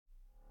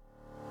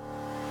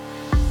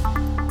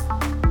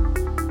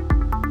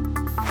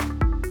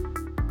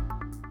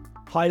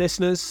Hi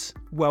listeners,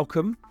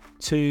 welcome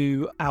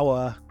to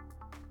our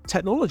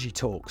technology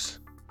talks.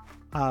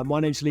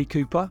 My name's Lee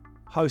Cooper,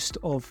 host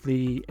of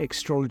the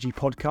Extrology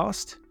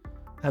podcast,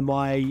 and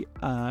my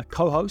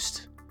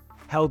co-host,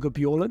 Helge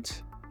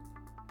Bjorland,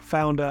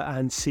 founder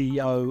and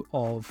CEO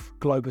of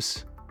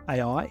Globus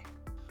AI.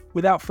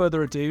 Without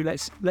further ado,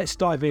 let's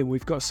dive in.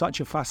 We've got such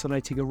a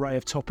fascinating array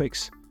of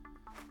topics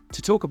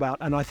to talk about,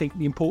 and I think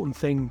the important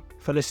thing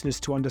for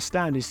listeners to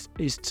understand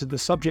is to the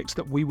subjects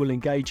that we will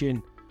engage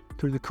in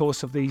through the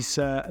course of these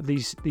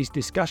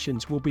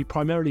discussions will be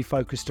primarily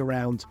focused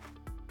around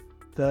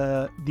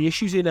the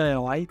issues in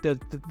AI,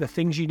 the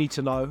things you need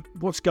to know,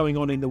 what's going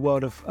on in the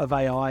world of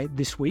AI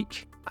this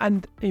week,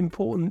 and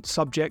important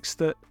subjects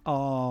that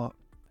are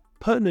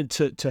pertinent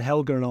to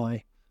Helge and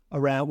I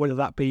around whether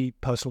that be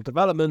personal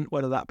development,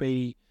 whether that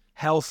be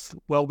health,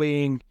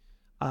 well-being,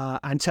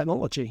 and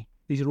technology.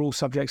 These are all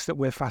subjects that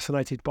we're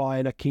fascinated by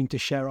and are keen to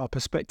share our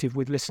perspective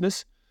with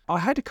listeners. I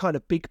had a kind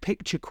of big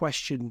picture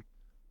question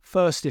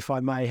first, if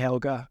I may,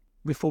 Helge,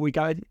 before we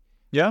go.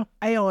 Yeah.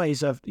 AI is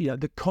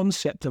the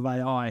concept of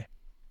AI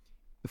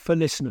for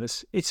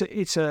listeners. It's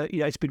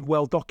been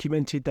well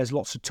documented. There's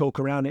lots of talk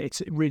around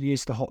it. It really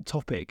is the hot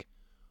topic.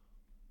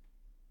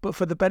 But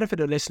for the benefit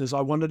of listeners,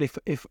 I wondered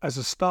if as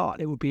a start,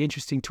 it would be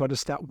interesting to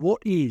understand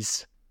what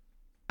is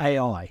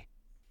AI.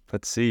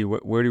 Let's see,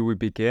 where do we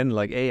begin?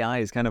 Like AI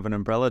is kind of an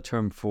umbrella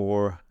term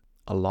for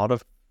a lot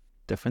of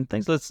different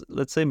things.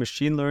 Let's say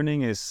machine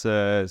learning is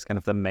kind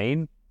of the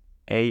main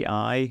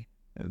AI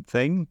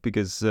thing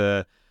because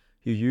you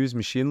use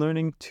machine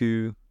learning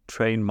to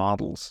train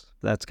models.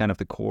 That's kind of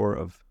the core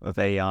of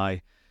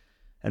AI.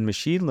 And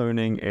machine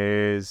learning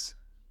is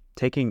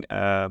taking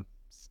a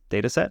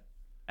data set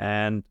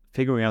and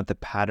figuring out the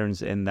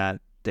patterns in that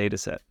data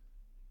set.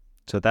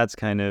 So that's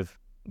kind of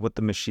what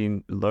the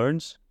machine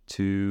learns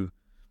to,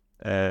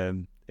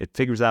 it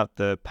figures out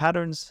the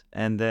patterns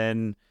and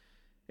then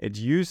it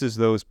uses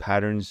those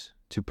patterns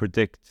to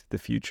predict the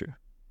future.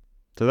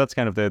 So that's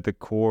kind of the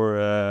core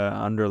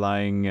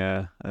underlying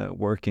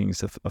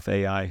workings of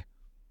AI.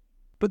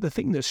 But the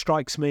thing that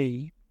strikes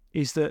me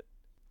is that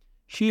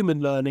human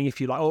learning, if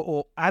you like,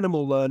 or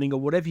animal learning, or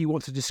whatever you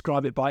want to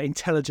describe it by,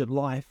 intelligent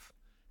life,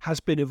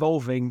 has been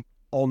evolving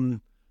on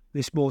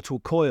this mortal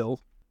coil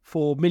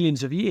for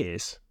millions of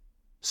years.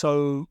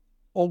 So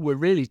all we're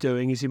really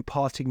doing is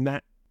imparting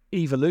that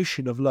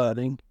evolution of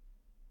learning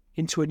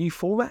into a new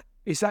format.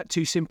 Is that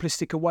too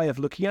simplistic a way of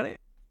looking at it?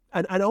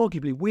 And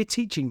arguably, we're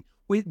teaching,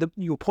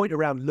 your point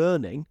around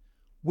learning,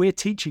 we're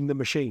teaching the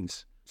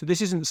machines. So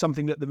this isn't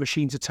something that the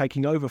machines are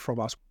taking over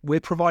from us. We're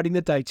providing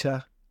the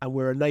data and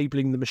we're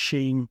enabling the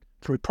machine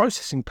through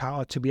processing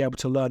power to be able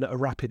to learn at a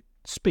rapid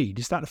speed.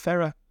 Is that a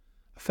fair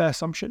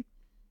assumption?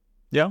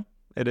 Yeah,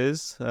 it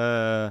is.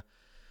 But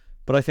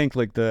I think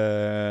like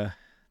the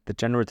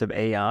generative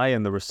AI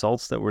and the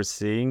results that we're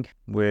seeing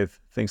with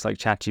things like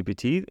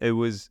ChatGPT, it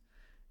was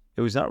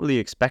not really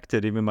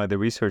expected even by the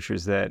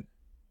researchers that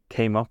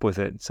came up with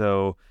it.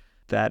 So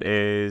that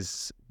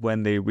is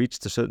when they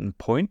reached a certain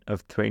point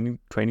of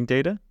training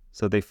data.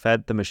 So they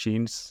fed the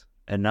machines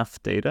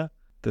enough data.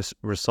 The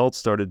results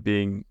started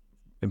being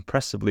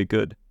impressively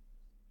good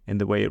in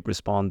the way it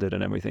responded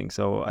and everything.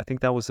 So I think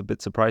that was a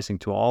bit surprising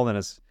to all and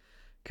has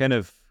kind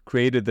of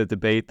created the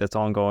debate that's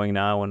ongoing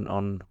now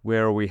on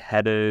where are we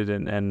headed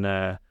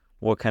and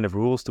what kind of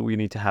rules do we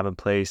need to have in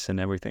place and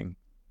everything.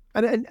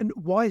 And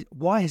why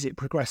has it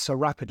progressed so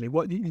rapidly?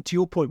 To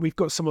your point, we've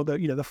got some of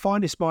the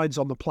finest minds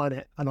on the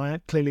planet, and I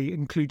clearly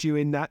include you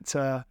in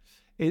that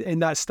in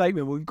that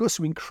statement. We've got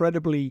some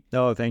incredibly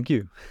thank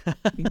you,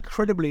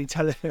 incredibly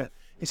intelligent.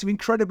 It's some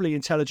incredibly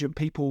intelligent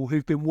people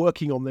who've been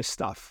working on this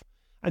stuff.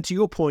 And to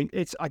your point,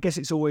 I guess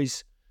it's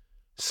always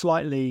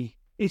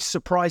it's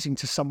surprising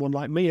to someone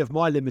like me of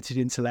my limited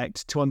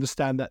intellect to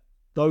understand that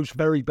those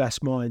very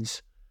best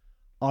minds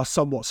are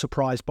somewhat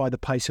surprised by the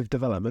pace of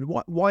development.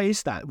 Why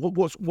is that?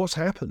 What's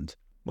happened?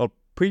 Well,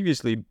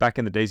 previously, back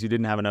in the days, you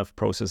didn't have enough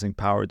processing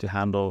power to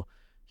handle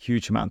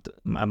huge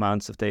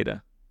amounts of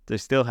data. They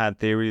still had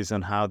theories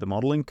on how the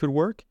modeling could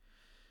work.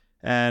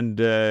 And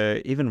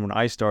even when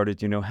I started,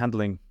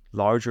 handling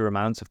larger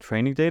amounts of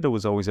training data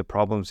was always a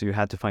problem. So you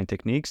had to find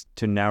techniques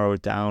to narrow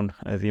down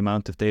the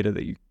amount of data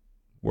that you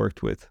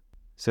worked with.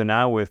 So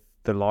now with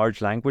the large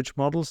language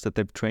models that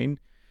they've trained,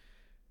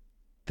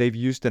 they've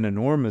used an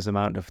enormous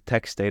amount of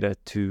text data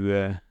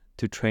to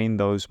train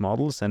those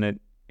models, and it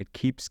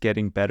keeps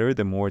getting better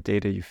the more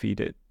data you feed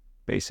it,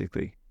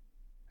 basically.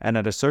 And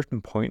at a certain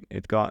point,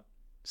 it got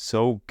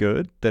so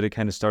good that it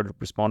kind of started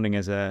responding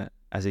as a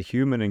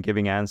human and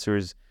giving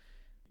answers.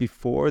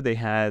 Before they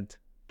had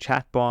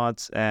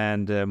chatbots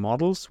and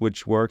models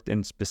which worked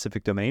in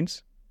specific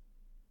domains,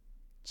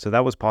 so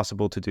that was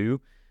possible to do.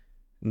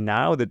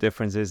 Now the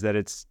difference is that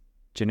it's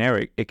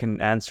generic. It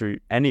can answer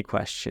any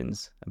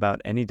questions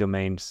about any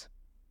domains.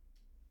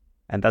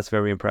 And that's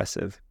very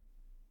impressive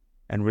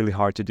and really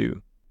hard to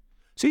do.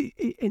 So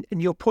in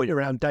your point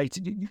around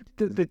data,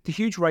 the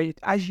huge rate,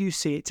 as you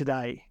see it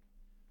today,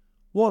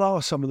 what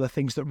are some of the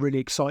things that really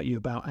excite you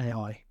about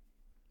AI?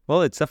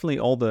 Well, it's definitely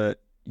all the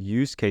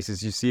use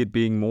cases, you see it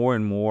being more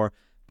and more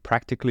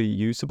practically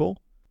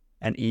usable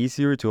and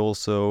easier to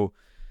also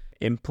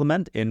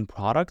implement in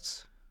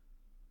products.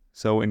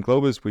 So in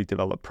Globus, we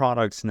develop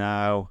products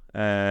now.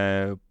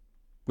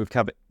 We've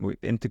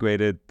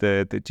integrated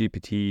the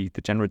GPT,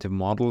 the generative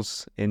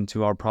models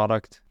into our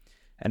product,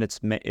 and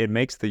it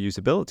makes the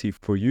usability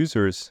for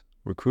users,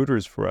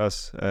 recruiters, for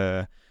us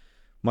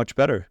much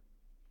better.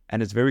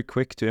 And it's very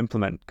quick to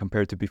implement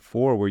compared to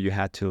before, where you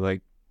had to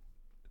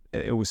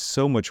it was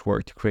so much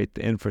work to create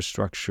the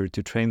infrastructure,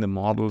 to train the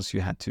models.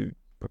 You had to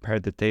prepare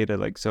the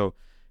data. So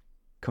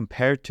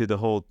compared to the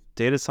whole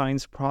data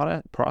science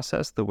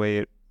process, the way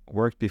it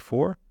worked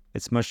before,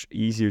 it's much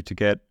easier to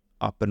get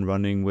up and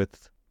running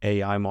with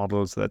AI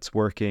models that's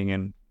working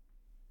and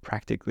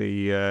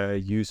practically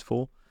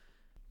useful.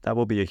 That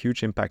will be a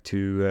huge impact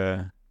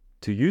to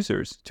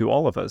users, to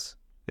all of us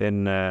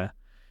in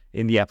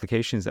the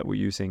applications that we're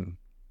using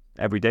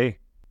every day.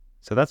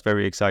 So that's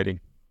very exciting.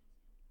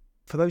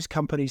 For those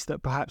companies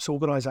that perhaps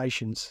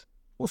organizations,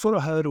 what sort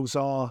of hurdles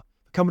are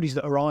companies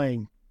that are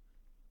eyeing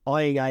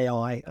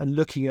AI and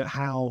looking at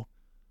how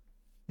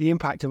the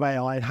impact of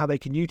AI and how they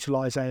can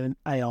utilize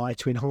AI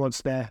to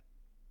enhance their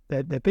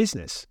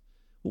business?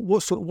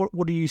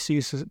 What do you see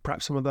as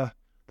perhaps some of the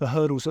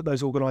hurdles that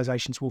those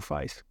organizations will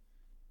face?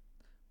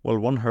 Well,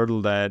 one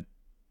hurdle that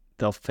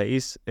they'll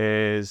face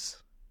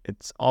is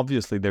it's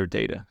obviously their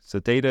data. So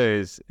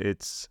data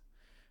it's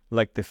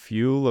like the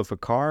fuel of a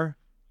car.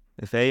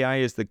 If AI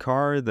is the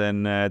car,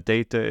 then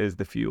data is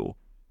the fuel.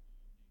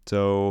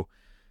 So,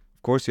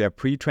 of course, you have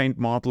pre-trained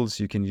models.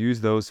 You can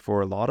use those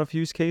for a lot of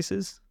use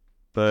cases.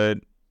 But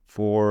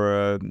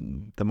for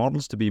the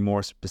models to be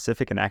more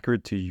specific and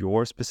accurate to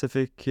your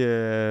specific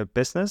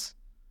business,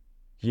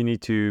 you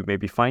need to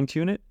maybe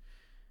fine-tune it.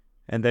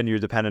 And then you're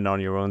dependent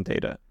on your own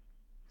data.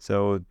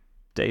 So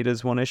data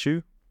is one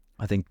issue.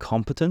 I think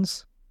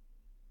competence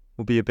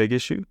will be a big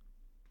issue.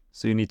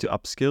 So you need to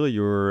upskill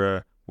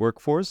your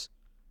workforce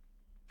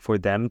for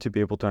them to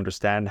be able to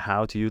understand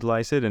how to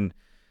utilize it, and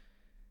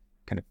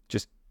kind of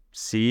just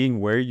seeing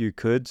where you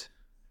could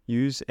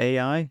use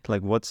AI,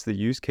 like what's the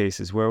use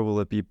cases, where will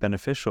it be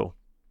beneficial?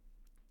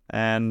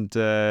 And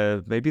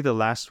maybe the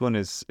last one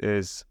is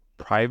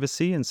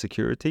privacy and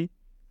security.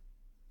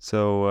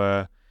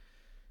 So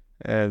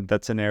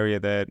that's an area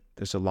that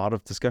there's a lot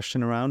of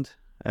discussion around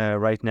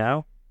right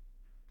now.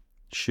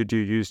 Should you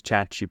use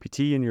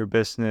ChatGPT in your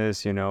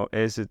business?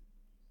 Is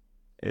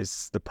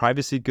the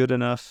privacy good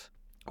enough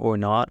or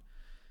not?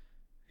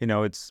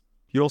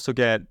 You also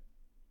get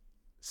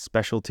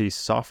specialty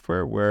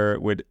software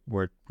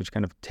which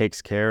kind of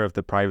takes care of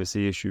the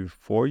privacy issue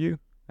for you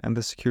and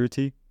the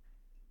security.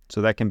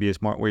 So that can be a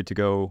smart way to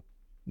go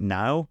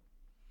now.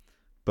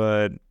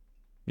 But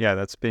yeah,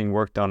 that's being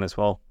worked on as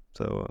well.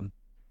 So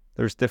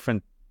there's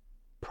different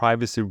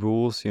privacy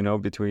rules,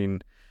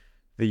 between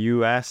the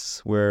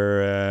US,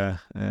 where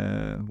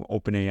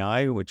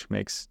OpenAI, which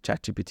makes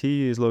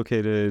ChatGPT, is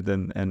located,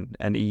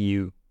 and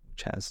EU,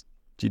 which has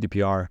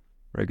GDPR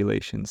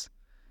regulations.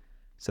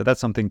 So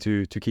that's something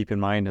to keep in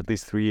mind, at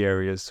least 3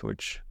 areas,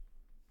 which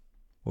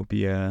will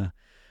be a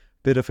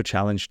bit of a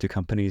challenge to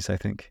companies, I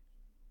think.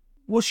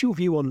 What's your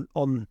view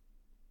on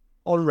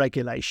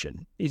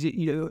regulation? Is it,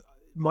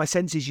 my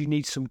sense is you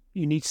need some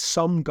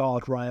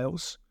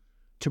guardrails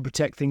to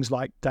protect things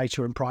like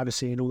data and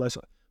privacy and all those.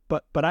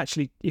 But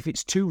actually, if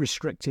it's too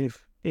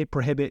restrictive, it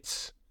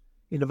prohibits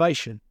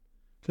innovation.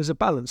 There's a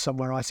balance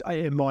somewhere.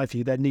 In my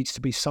view, there needs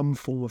to be some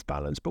form of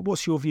balance. But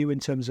what's your view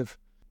in terms of,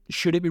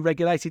 should it be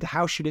regulated?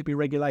 How should it be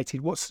regulated?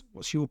 What's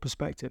your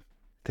perspective?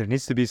 There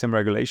needs to be some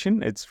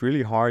regulation. It's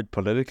really hard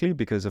politically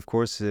because, of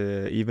course,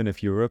 even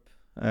if Europe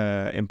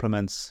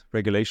implements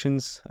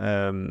regulations,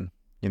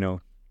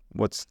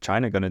 what's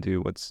China going to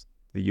do? What's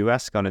the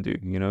US going to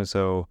do?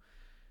 So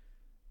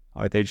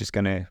are they just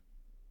going to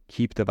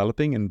keep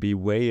developing and be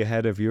way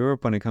ahead of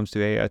Europe when it comes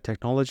to AI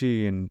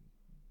technology? And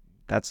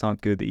that's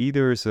not good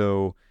either.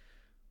 So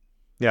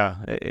yeah,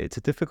 it's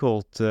a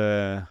difficult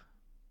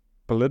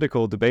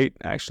political debate,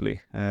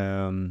 actually.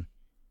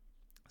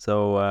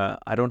 So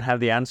I don't have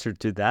the answer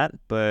to that,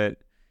 but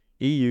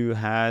EU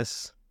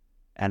has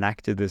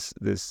enacted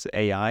this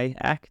AI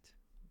Act,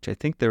 which I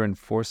think they're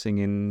enforcing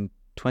in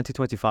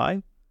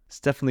 2025. It's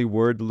definitely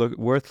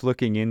worth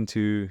looking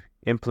into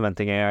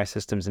implementing AI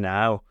systems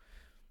now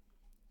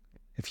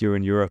if you're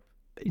in Europe.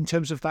 In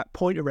terms of that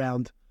point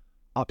around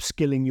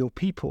upskilling your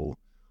people,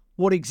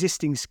 what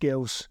existing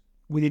skills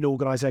within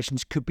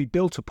organizations could be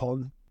built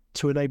upon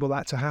to enable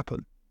that to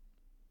happen?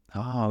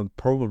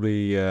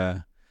 Probably,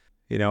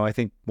 I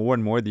think more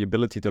and more the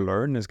ability to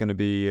learn is going to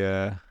be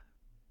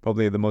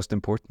probably the most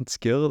important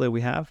skill that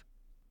we have.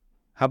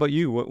 How about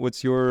you?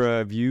 What's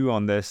your view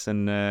on this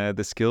and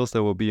the skills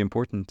that will be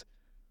important?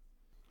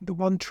 The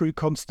one true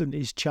constant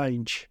is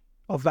change.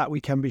 Of that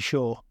we can be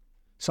sure.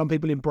 Some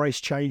people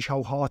embrace change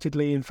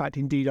wholeheartedly, in fact,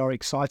 indeed are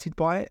excited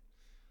by it.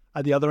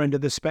 At the other end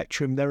of the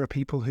spectrum, there are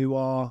people who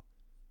are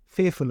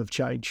fearful of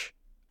change,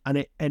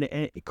 and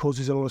it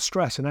causes a lot of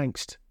stress and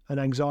angst and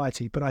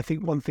anxiety. But I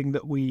think one thing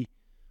that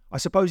I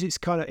suppose it's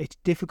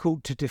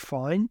difficult to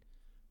define,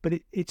 but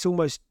it's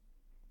almost,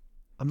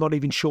 I'm not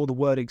even sure the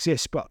word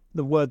exists, but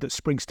the word that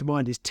springs to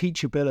mind is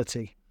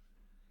teachability.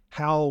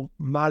 How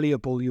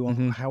malleable you are,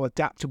 how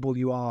adaptable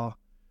you are,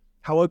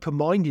 how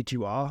open-minded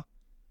you are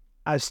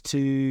as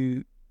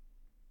to,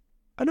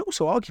 and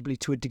also arguably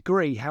to a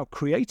degree, how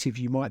creative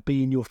you might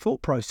be in your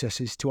thought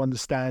processes to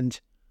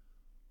understand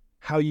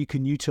how you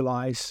can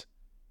utilize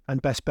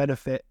and best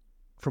benefit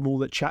from all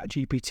that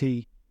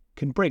ChatGPT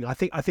can bring. I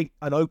think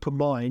an open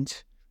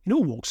mind in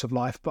all walks of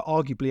life, but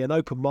arguably an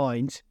open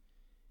mind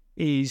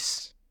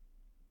is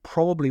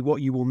probably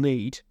what you will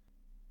need.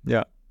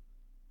 Yeah,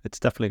 it's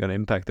definitely going to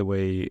impact the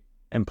way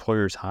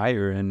employers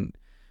hire. And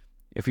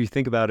if you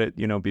think about it,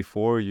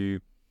 before you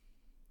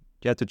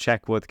had to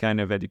check what kind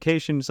of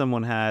education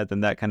someone had,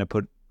 and that kind of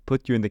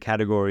put you in the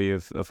category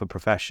of a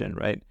profession,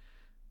 right?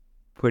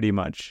 Pretty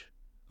much.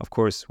 Of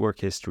course, work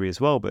history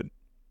as well, but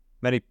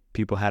many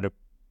people had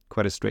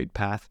quite a straight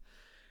path.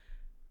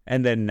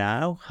 And then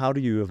now, how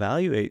do you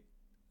evaluate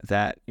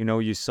that?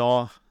 You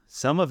saw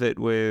some of it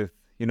with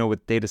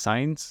data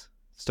science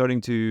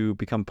starting to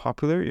become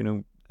popular.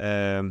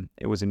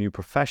 It was a new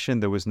profession.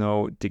 There was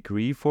no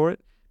degree for it.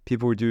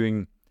 People were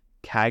doing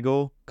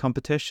Kaggle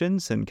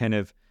competitions, and kind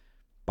of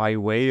by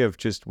way of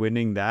just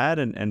winning that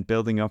and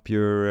building up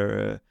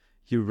your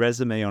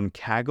resume on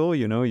Kaggle,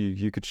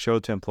 you could show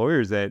to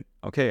employers that,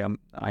 okay,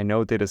 I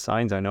know data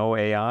science, I know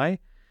AI.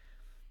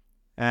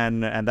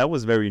 And that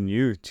was very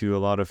new to a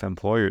lot of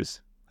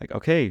employers. Like,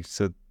 okay,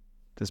 so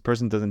this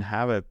person doesn't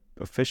have an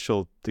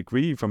official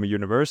degree from a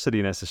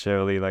university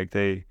necessarily. Like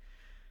they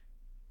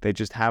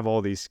just have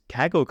all these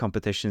Kaggle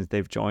competitions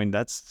they've joined.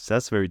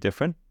 That's very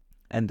different.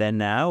 And then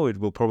now it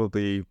will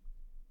probably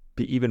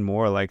be even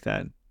more like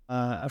that.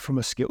 From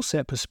a skill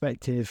set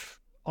perspective,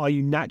 are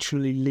you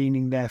naturally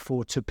leaning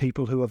therefore to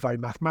people who are very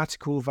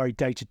mathematical, very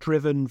data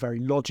driven, very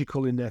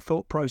logical in their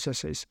thought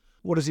processes?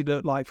 What does it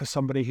look like for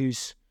somebody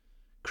who's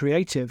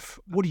creative?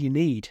 What do you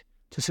need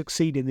to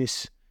succeed in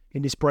this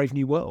brave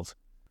new world?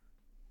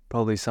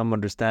 Probably some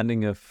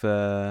understanding of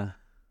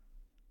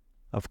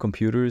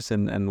computers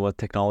and what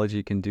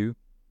technology can do.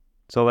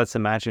 So let's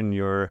imagine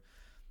you're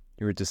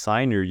a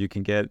designer. You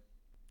can get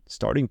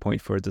starting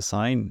point for a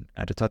design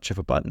at a touch of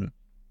a button,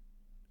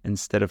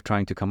 instead of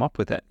trying to come up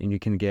with it, and you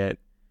can get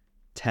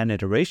 10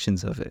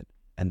 iterations of it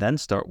and then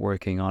start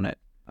working on it.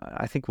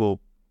 I think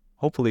we'll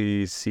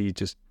hopefully see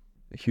just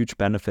a huge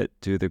benefit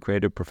to the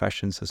creative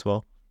professions as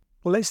well.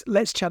 Well,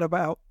 let's chat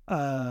about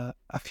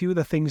a few of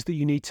the things that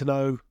you need to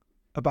know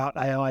about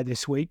AI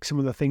this week, some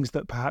of the things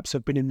that perhaps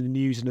have been in the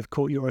news and have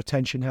caught your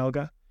attention,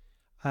 Helga.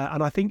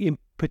 And I think in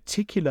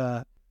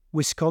particular,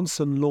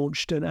 Wisconsin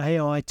launched an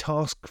AI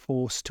task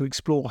force to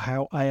explore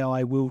how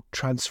AI will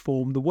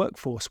transform the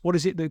workforce. What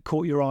is it that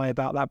caught your eye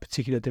about that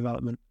particular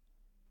development?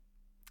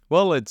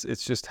 Well, it's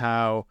just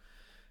how,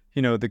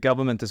 the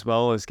government as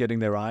well is getting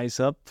their eyes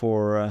up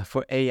for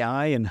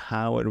AI and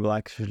how it will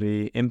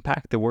actually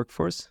impact the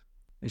workforce.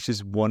 It's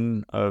just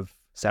one of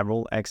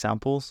several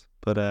examples,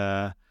 but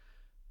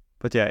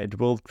yeah, it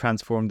will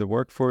transform the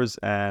workforce,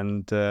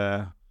 and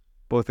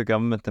both the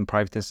government and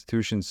private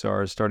institutions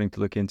are starting to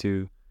look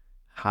into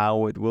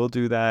how it will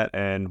do that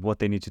and what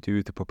they need to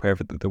do to prepare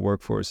for the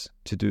workforce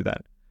to do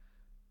that.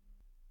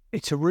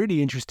 It's a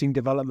really interesting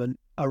development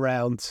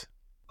around,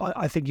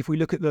 I think if we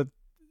look at the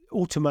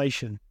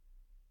automation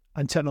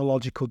and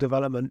technological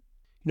development,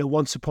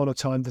 once upon a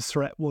time, the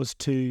threat was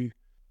to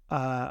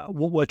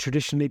what were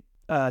traditionally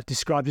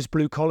described as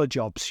blue-collar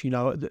jobs,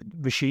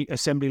 machine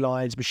assembly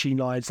lines, machine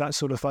lines, that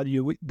sort of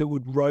thing,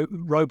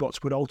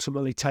 robots would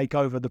ultimately take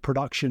over the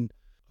production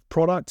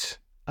product.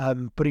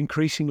 But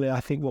increasingly, I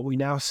think what we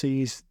now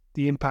see is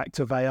the impact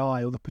of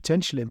AI, or the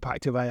potential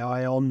impact of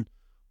AI, on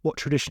what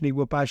traditionally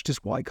were badged as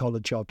white-collar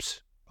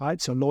jobs,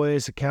 right? So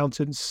lawyers,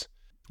 accountants,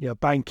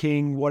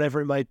 banking, whatever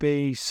it may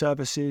be,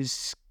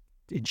 services,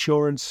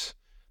 insurance,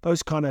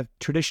 those kind of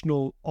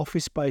traditional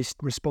office-based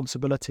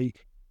responsibility.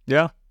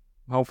 Yeah,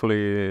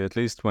 hopefully, at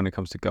least when it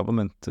comes to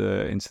government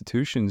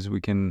institutions,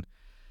 we can,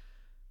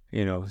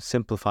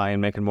 simplify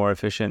and make it more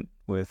efficient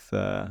with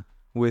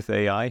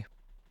AI.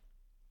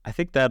 I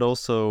think that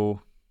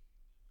also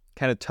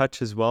kind of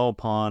touches well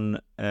upon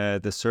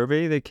the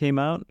survey that came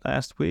out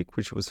last week,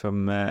 which was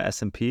from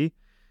S&P.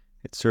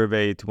 It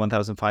surveyed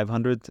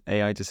 1,500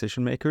 AI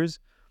decision makers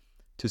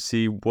to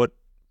see what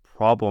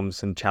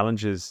problems and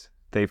challenges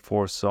they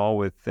foresaw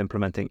with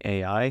implementing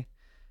AI.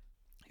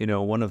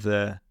 One of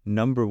the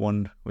number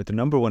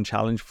one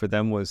challenge for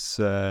them was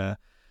that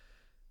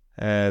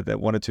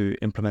wanted to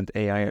implement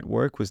AI at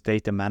work was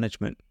data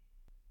management.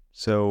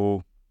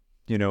 So,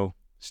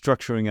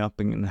 structuring up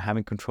and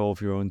having control of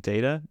your own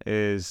data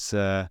is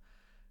a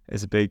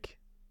big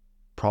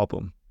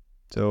problem.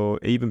 So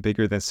even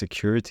bigger than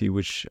security,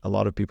 which a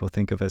lot of people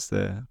think of as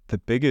the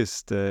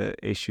biggest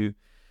issue.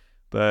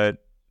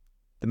 But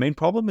the main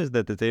problem is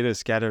that the data is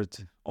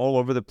scattered all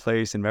over the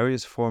place in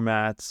various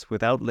formats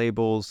without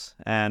labels,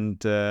 and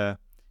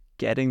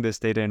getting this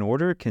data in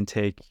order can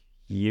take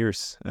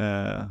years,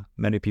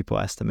 many people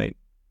estimate.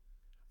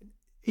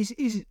 Is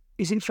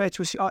it fair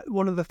to assume,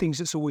 one of the things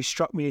that's always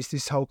struck me is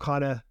this whole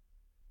kind of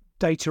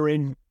data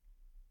in,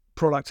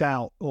 product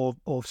out,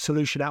 or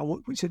solution out.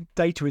 Which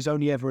data is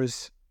only ever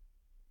as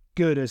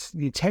good as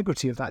the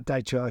integrity of that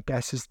data, I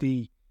guess, it's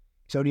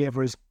only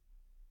ever as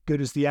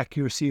good as the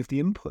accuracy of the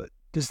input.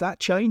 Does that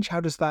change? How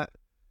is that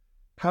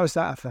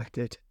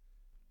affected?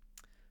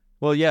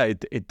 Well, yeah,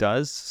 it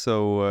does.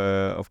 So,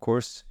 of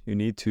course, you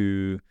need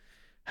to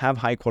have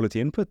high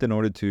quality input in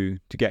order to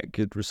get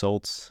good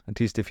results, at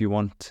least if you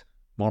want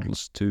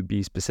models to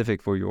be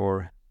specific for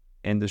your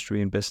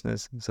industry and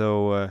business.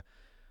 So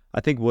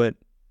I think what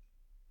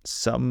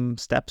some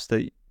steps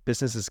that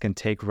businesses can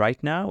take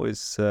right now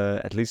is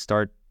at least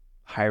start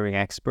hiring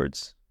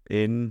experts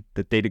in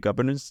the data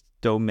governance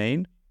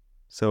domain.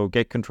 So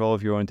get control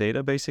of your own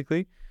data,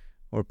 basically,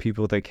 or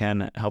people that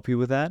can help you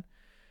with that.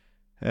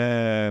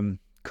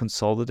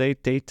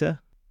 Consolidate data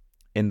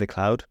in the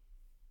cloud,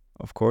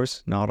 of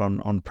course, not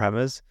on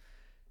premise.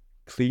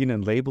 Clean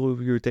and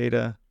label your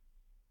data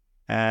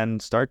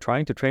and start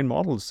trying to train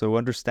models. So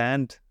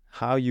understand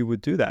how you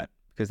would do that,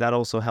 because that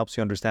also helps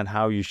you understand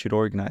how you should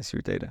organize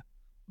your data.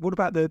 What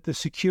about the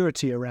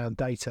security around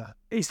data?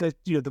 Is there,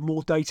 the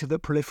more data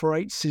that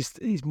proliferates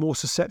is more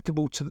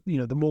susceptible to,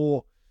 the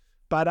more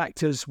bad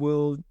actors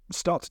will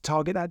start to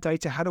target that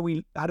data? How do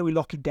we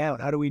lock it down?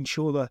 How do we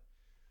ensure that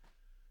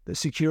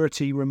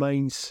security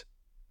remains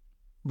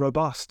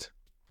robust?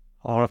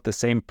 All of the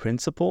same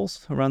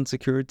principles around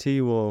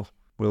security will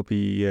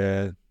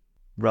be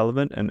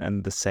relevant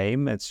and the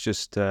same. It's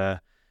just, it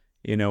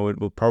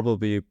will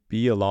probably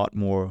be a lot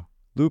more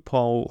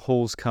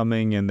loopholes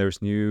coming, and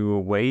there's new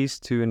ways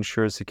to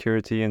ensure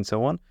security and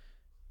so on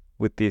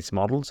with these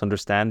models.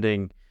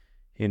 Understanding,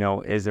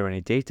 is there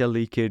any data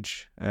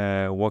leakage?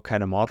 What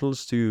kind of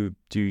models do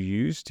you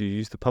use? Do you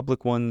use the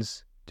public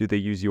ones? Do they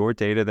use your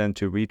data then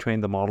to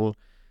retrain the model?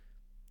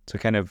 So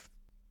kind of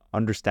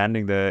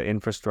understanding the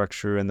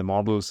infrastructure and the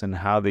models and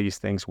how these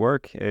things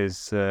work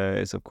is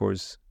of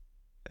course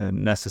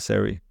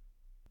necessary.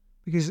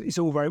 Because it's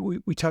all very,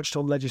 we touched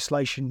on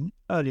legislation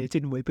earlier,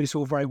 didn't we? But it's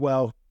all very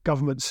well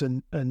governments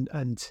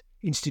and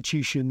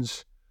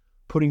institutions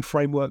putting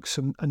frameworks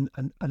and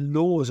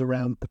laws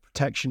around the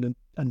protection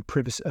and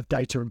privacy of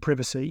data and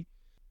privacy.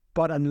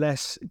 But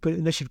unless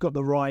you've got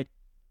the right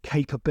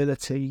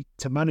capability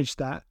to manage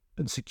that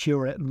and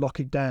secure it and lock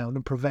it down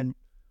and prevent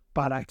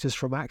bad actors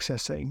from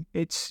accessing,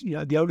 it's,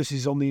 the onus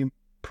is on the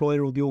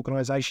employer or the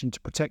organization to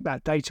protect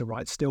that data,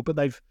 right? Still, but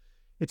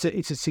it's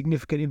a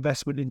significant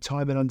investment in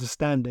time and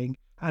understanding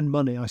and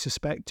money, I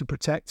suspect, to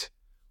protect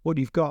what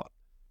you've got.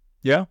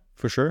 Yeah,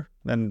 for sure.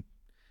 And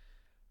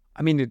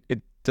I mean,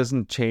 it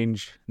doesn't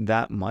change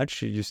that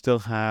much. You still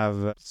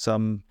have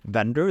some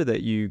vendor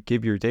that you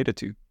give your data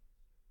to,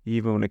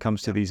 even when it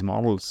comes to these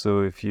models.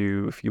 So if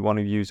you want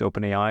to use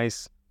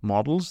OpenAI's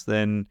models,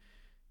 then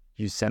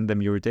you send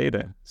them your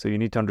data. So you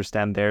need to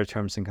understand their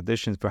terms and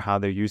conditions for how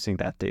they're using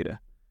that data.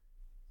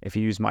 If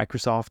you use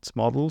Microsoft's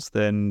models,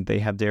 then they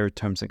have their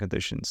terms and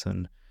conditions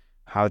and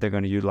how they're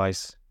going to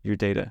utilize your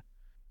data.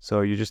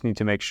 So you just need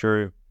to make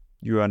sure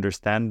you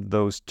understand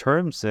those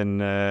terms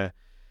and,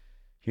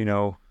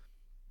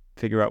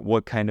 figure out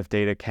what kind of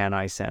data can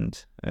I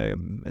send,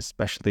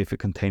 especially if it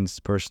contains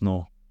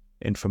personal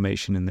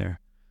information in there,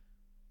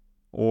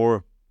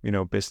 or,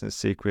 business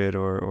secret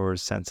or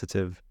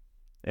sensitive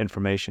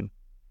information.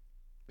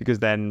 Because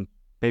then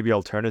maybe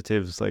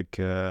alternatives like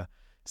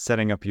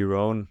setting up your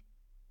own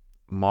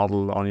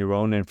model on your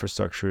own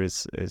infrastructure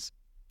it's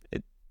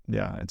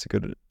a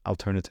good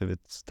alternative.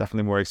 It's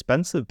definitely more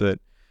expensive, but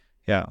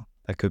yeah,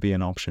 that could be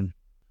an option.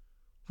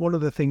 One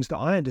of the things that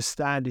I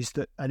understand is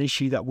that an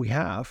issue that we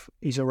have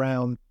is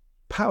around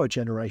power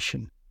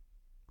generation,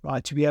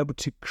 right? To be able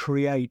to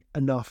create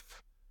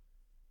enough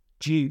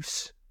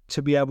juice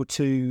to be able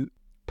to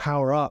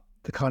power up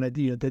the kind of,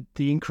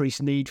 the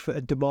increased need for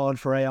a demand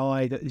for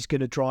AI that is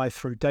going to drive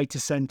through data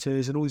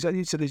centers and all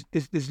these. So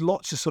there's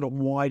lots of sort of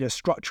wider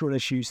structural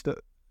issues that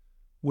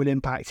will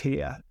impact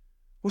here.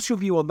 What's your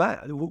view on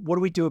that? What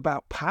do we do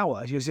about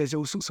power? There's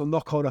all sorts of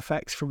knock-on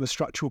effects from a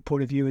structural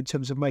point of view in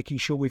terms of making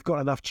sure we've got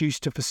enough juice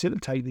to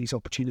facilitate these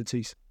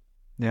opportunities.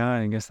 Yeah,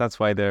 I guess that's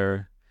why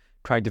they're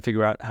trying to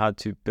figure out how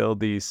to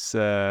build these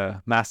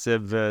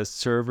massive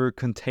server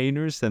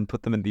containers and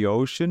put them in the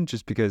ocean,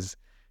 just because,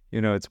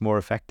 it's more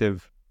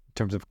effective in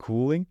terms of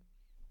cooling,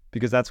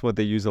 because that's what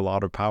they use a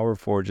lot of power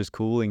for, just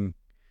cooling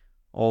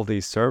all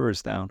these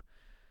servers down.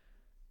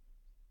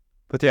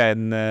 But yeah,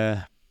 and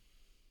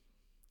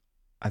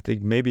I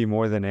think maybe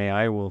more than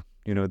AI will,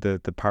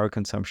 the power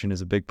consumption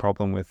is a big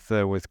problem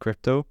with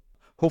crypto.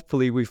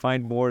 Hopefully we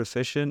find more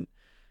efficient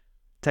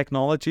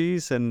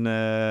technologies and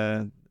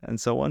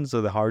so on,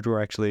 so the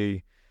hardware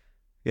actually,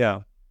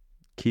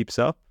 keeps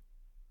up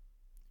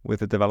with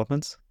the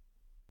developments.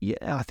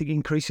 Yeah, I think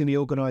increasingly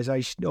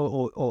organization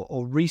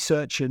or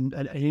research and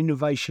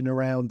innovation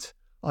around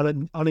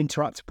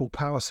uninterruptible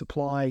power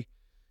supply,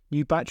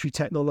 new battery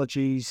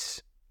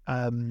technologies.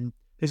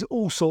 There's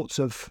all sorts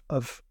of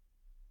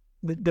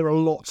there are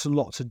lots and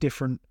lots of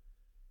different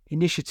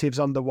initiatives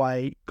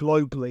underway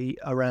globally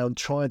around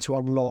trying to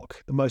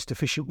unlock the most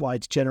efficient way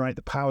to generate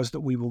the powers that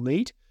we will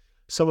need.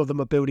 Some of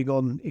them are building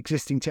on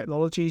existing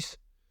technologies.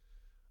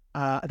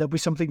 There'll be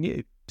something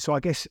new. So I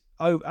guess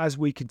as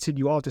we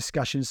continue our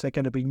discussions, there are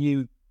going to be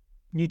new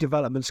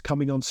developments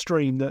coming on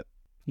stream that,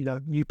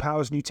 new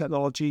powers, new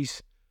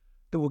technologies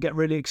that we'll get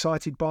really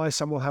excited by.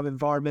 Some will have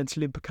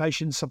environmental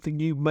implications, something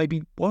new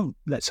maybe won't,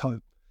 let's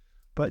hope.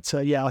 But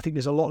I think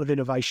there's a lot of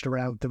innovation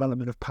around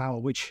development of power,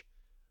 which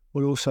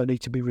will also need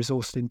to be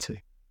resourced into.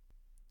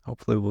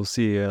 Hopefully we'll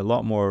see a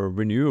lot more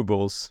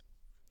renewables.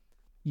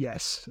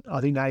 Yes,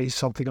 I think that is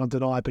something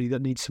undeniably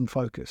that needs some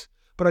focus.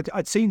 But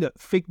I'd seen that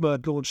Figma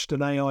had launched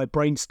an AI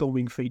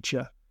brainstorming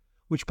feature,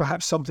 which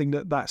perhaps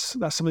that's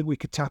something we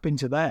could tap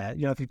into there.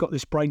 If you've got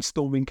this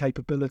brainstorming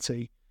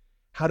capability,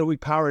 how do we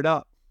power it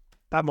up?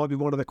 That might be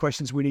one of the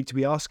questions we need to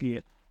be asking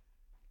it.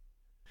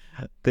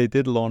 They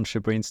did launch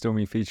a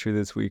brainstorming feature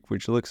this week,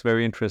 which looks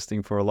very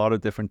interesting for a lot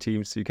of different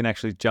teams. So you can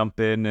actually jump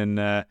in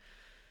and,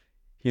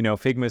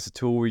 Figma is a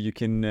tool where you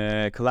can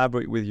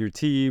collaborate with your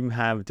team,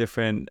 have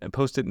different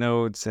Post-it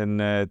notes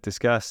and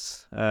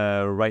discuss,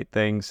 write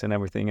things and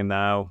everything. And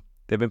now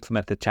they've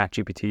implemented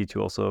ChatGPT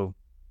to also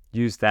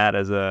use that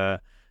as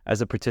a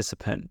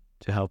participant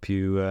to help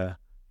you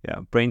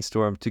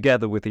brainstorm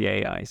together with the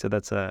AI. So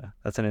that's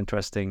an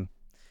interesting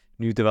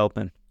new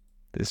development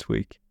this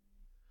week.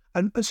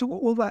 And so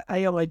what will that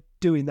AI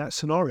do in that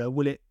scenario?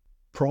 Will it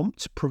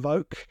prompt,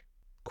 provoke,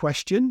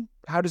 question?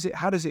 How does it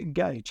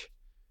engage?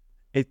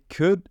 It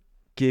could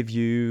give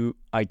you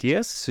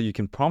ideas, so you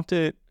can prompt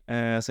it,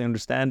 as I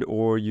understand,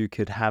 or you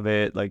could have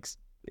it like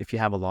if you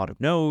have a lot of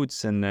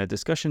notes and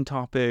discussion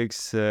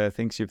topics,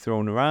 things you've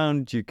thrown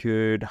around, you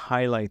could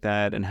highlight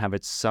that and have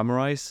it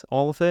summarize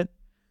all of it.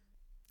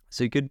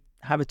 So you could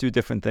have it do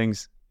different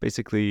things.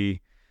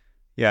 Basically,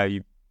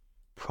 you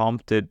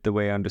prompt it the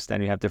way I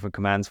understand. You have different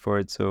commands for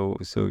it, so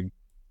you can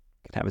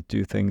have it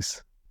do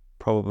things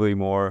probably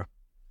more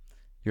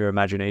your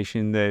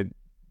imagination that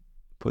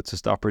puts a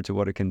stopper to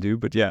what it can do.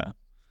 But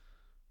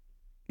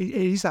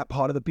is that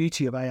part of the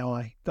beauty of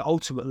AI, that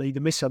ultimately the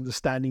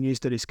misunderstanding is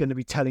that it's going to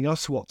be telling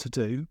us what to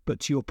do, but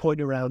to your point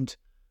around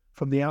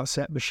from the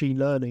outset machine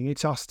learning,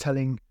 it's us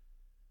telling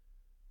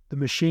the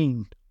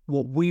machine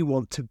what we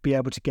want to be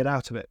able to get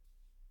out of it.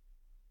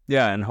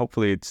 And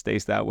hopefully it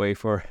stays that way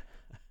for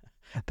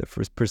the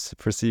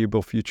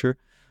foreseeable future.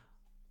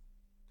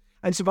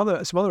 And some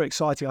other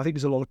exciting, I think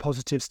there's a lot of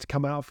positives to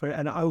come out for it.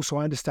 And I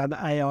understand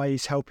that AI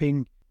is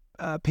helping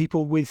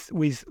people with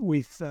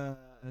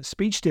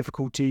speech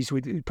difficulties,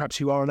 with perhaps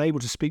who are unable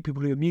to speak,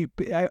 people who are mute,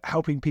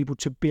 helping people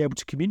to be able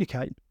to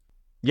communicate.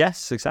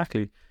 Yes,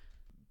 exactly.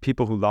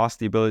 People who lost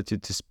the ability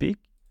to speak,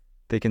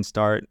 they can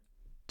start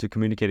to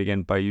communicate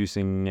again by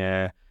using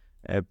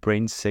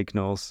brain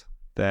signals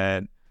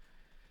that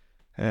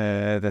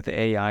the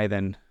AI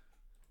then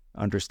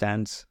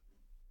understands.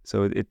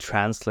 So it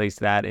translates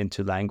that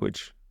into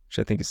language, which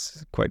I think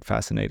is quite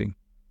fascinating.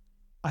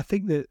 I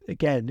think that,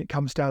 again, it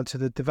comes down to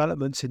the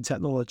developments in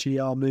technology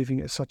are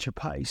moving at such a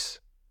pace.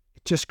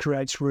 It just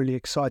creates really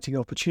exciting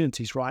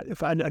opportunities, right?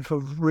 And for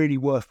really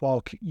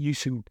worthwhile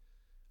use and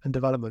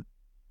development.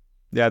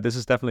 Yeah, this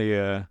is definitely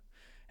an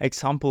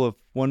example of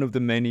one of the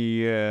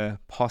many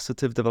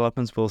positive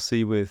developments we'll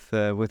see with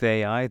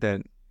AI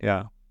that,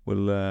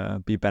 will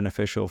be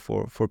beneficial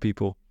for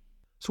people.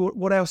 So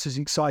what else is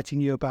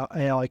exciting you about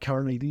AI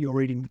currently that you're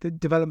reading? The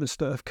developments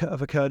that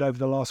have occurred over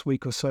the last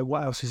week or so,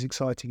 what else is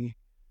exciting you?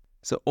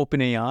 So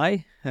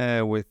OpenAI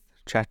with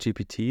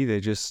ChatGPT, they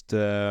just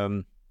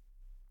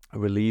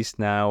released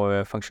now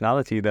a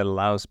functionality that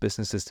allows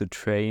businesses to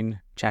train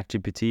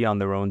ChatGPT on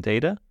their own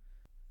data.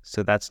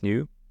 So that's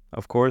new.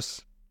 Of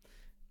course,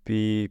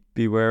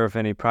 beware of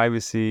any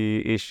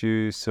privacy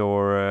issues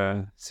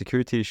or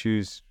security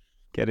issues.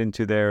 Get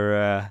into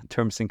their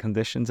terms and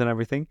conditions and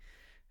everything.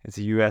 It's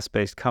a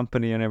US-based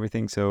company and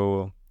everything.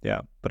 So,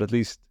 but at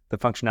least the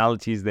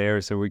functionality is there.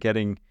 So we're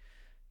getting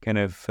kind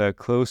of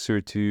closer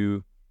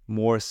to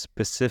more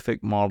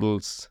specific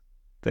models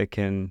that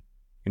can,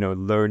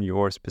 learn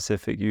your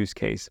specific use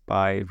case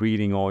by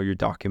reading all your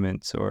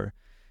documents or,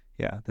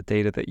 the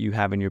data that you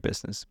have in your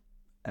business.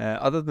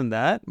 Other than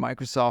that,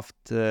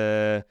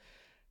 Microsoft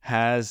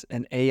has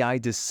an AI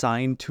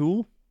design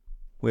tool,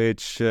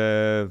 which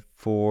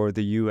for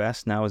the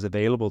US now is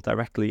available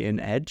directly in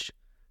Edge.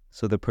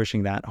 So they're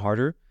pushing that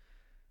harder.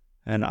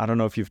 And I don't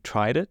know if you've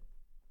tried it,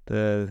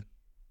 the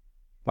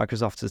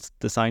Microsoft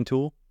design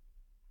tool.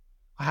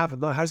 I haven't.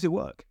 No. How does it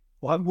work?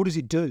 What does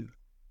it do?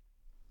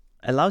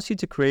 It allows you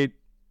to create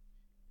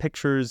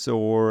pictures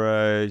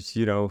or,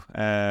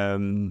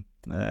 can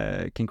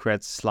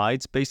create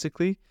slides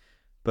basically,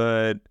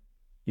 but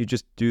you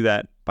just do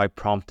that by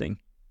prompting.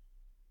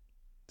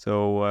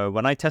 So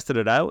when I tested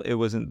it out, it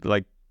wasn't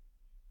like,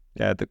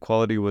 the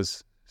quality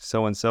was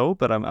so-and-so,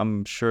 but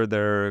I'm sure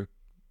they're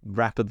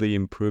rapidly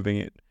improving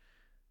it.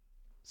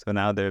 So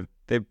now they've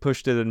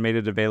pushed it and made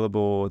it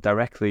available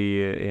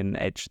directly in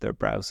Edge, their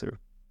browser.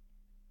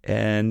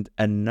 And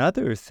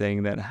another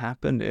thing that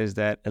happened is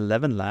that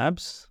 11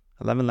 Labs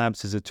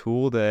is a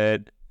tool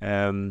that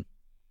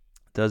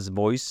does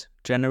voice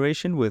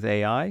generation with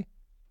AI.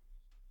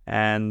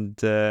 And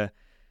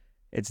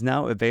it's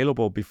now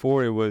available.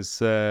 Before it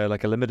was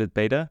like a limited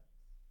beta,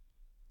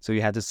 so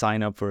you had to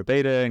sign up for a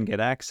beta and get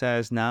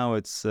access. Now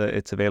it's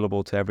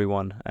available to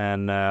everyone,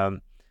 and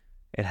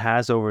it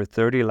has over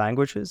 30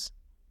 languages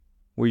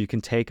where you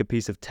can take a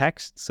piece of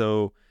text.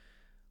 So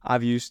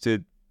I've used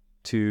it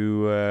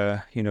to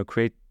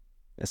create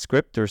a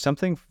script or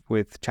something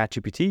with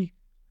ChatGPT,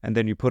 and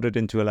then you put it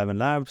into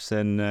ElevenLabs,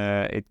 and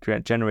it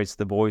generates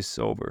the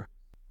voiceover.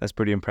 That's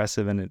pretty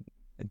impressive, and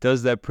it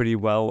does that pretty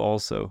well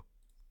also.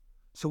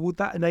 So would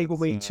that enable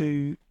me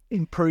to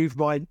improve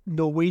my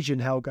Norwegian,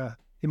 Helge,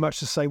 in much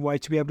the same way,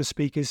 to be able to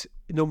speak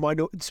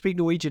speak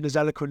Norwegian as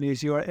eloquently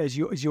as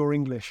your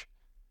English?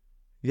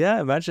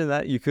 Yeah, imagine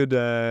that. You could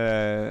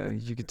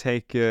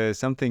take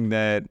something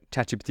that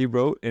ChatGPT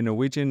wrote in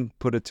Norwegian,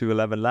 put it to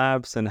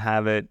ElevenLabs, and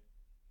have it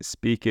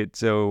speak it.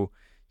 So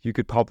you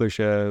could publish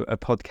a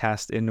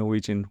podcast in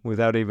Norwegian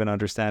without even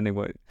understanding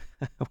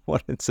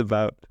what it's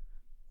about.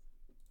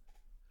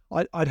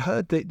 I'd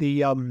heard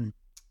that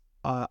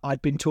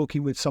I'd been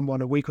talking with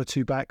someone a week or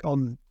two back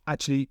on,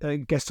 actually a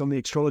guest on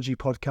the Extrology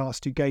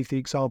podcast, who gave the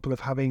example of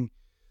having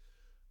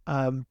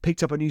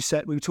picked up a new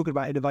set. We were talking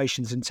about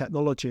innovations in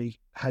technology.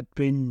 Had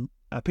been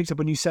picked up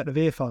a new set of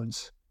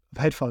headphones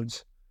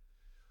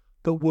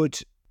that would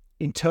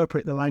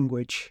interpret the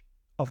language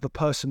of the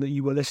person that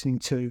you were listening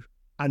to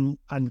and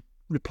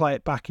replay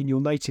it back in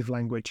your native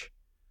language,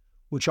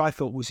 which I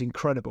thought was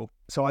incredible.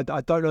 So I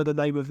don't know the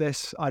name of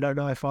this. I don't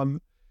know if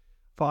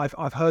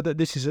I've heard that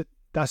this is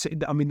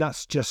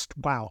that's just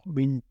wow. I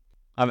mean,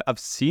 I've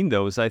seen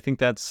those. I think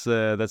that's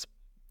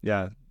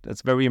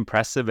very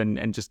impressive,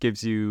 and just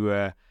gives you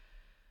an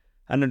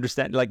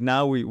understand. Like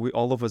now we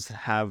all of us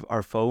have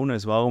our phone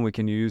as well, and we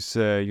can use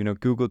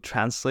Google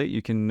Translate.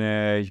 You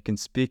can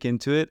speak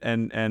into it,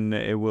 and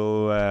it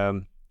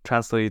will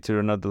translate it to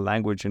another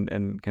language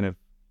and kind of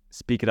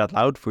speak it out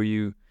loud for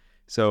you.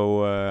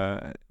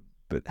 So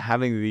but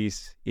having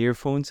these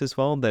earphones as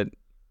well that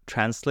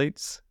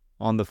translates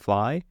on the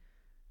fly,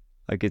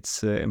 like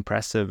it's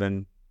impressive,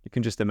 and you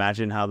can just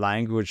imagine how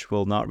language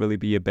will not really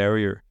be a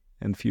barrier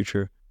in the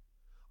future.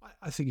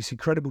 I think it's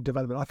incredible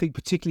development. I think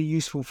particularly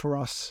useful for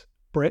us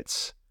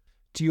Brits.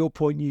 To your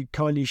point, you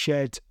kindly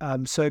shared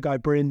Sergey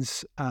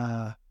Brin's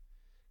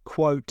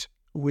quote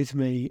with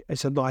me.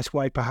 It's a nice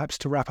way perhaps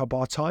to wrap up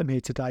our time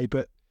here today,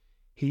 but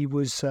he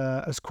was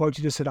as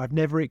quoted as said, "I've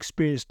never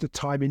experienced a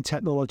time in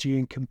technology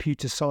and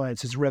computer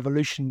science as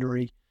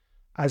revolutionary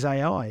as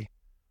AI."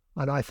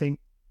 And I think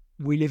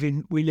we live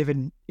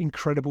in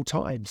incredible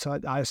times.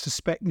 I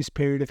suspect this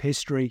period of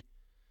history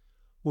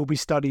will be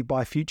studied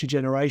by future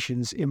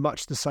generations in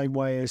much the same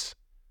way as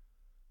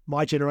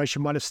my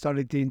generation might have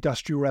studied the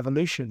Industrial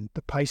Revolution.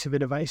 The pace of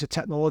innovation, a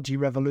technology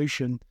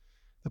revolution,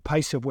 the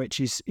pace of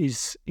which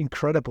is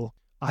incredible.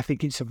 I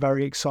think it's a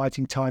very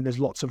exciting time. There's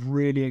lots of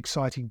really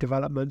exciting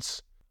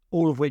developments,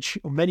 all of which,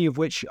 or many of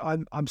which,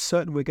 I'm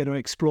certain we're going to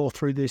explore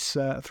through this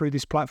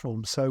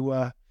platform.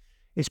 So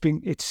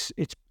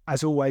it's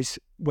as always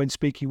when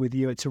speaking with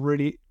you, it's a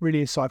really,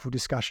 really insightful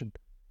discussion.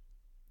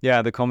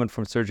 Yeah, the comment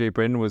from Sergey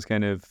Brin was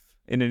kind of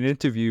in an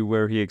interview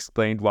where he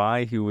explained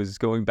why he was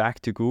going back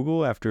to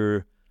Google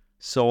after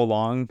so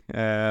long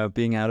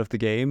being out of the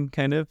game,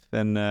 kind of.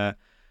 And it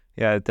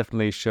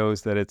definitely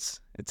shows that it's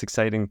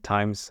exciting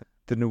times.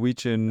 The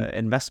Norwegian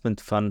investment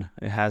fund,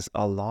 it has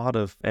a lot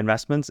of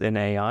investments in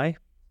AI,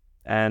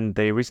 and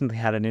they recently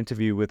had an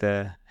interview with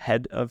a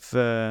head of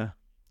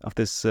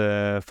this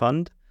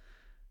fund,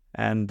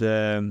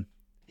 and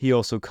he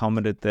also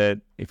commented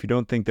that if you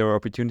don't think there are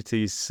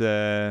opportunities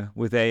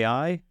with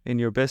AI in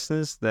your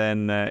business,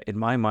 then in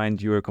my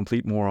mind, you're a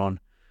complete moron.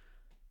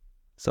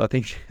 So I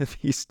think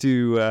these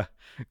two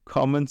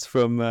comments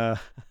from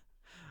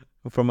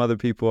other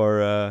people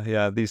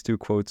are, these two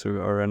quotes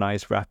are a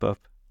nice wrap up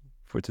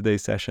for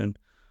today's session.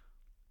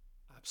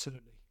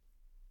 Absolutely.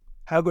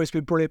 Helge, it's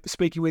been brilliant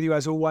speaking with you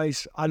as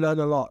always. I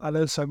learned a lot. I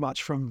learned so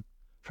much from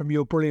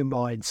your brilliant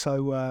mind.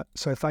 So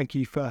thank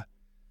you for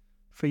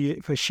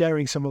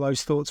sharing some of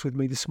those thoughts with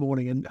me this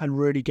morning and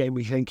really getting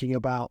me thinking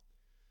about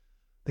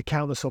the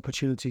countless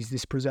opportunities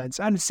this presents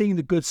and seeing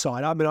the good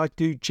side. I mean, I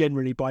do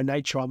generally, by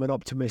nature, I'm an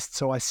optimist,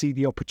 so I see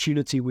the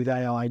opportunity with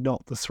AI,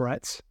 not the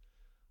threats.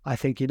 I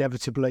think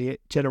inevitably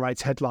it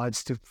generates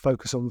headlines to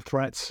focus on the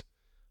threats,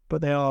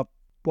 but they are,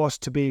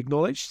 whilst to be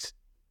acknowledged,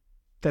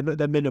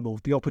 they're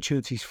minimal. The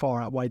opportunities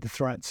far outweigh the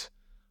threats.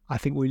 I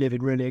think we live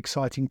in really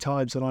exciting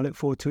times, and I look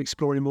forward to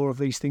exploring more of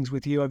these things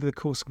with you over the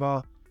course of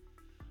our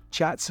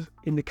chats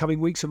in the coming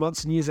weeks and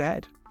months and years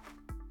ahead.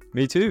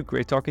 Me too.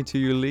 Great talking to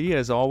you, Lee,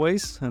 as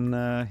always. And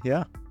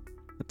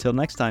until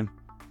next time.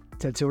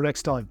 Until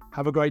next time.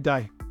 Have a great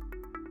day.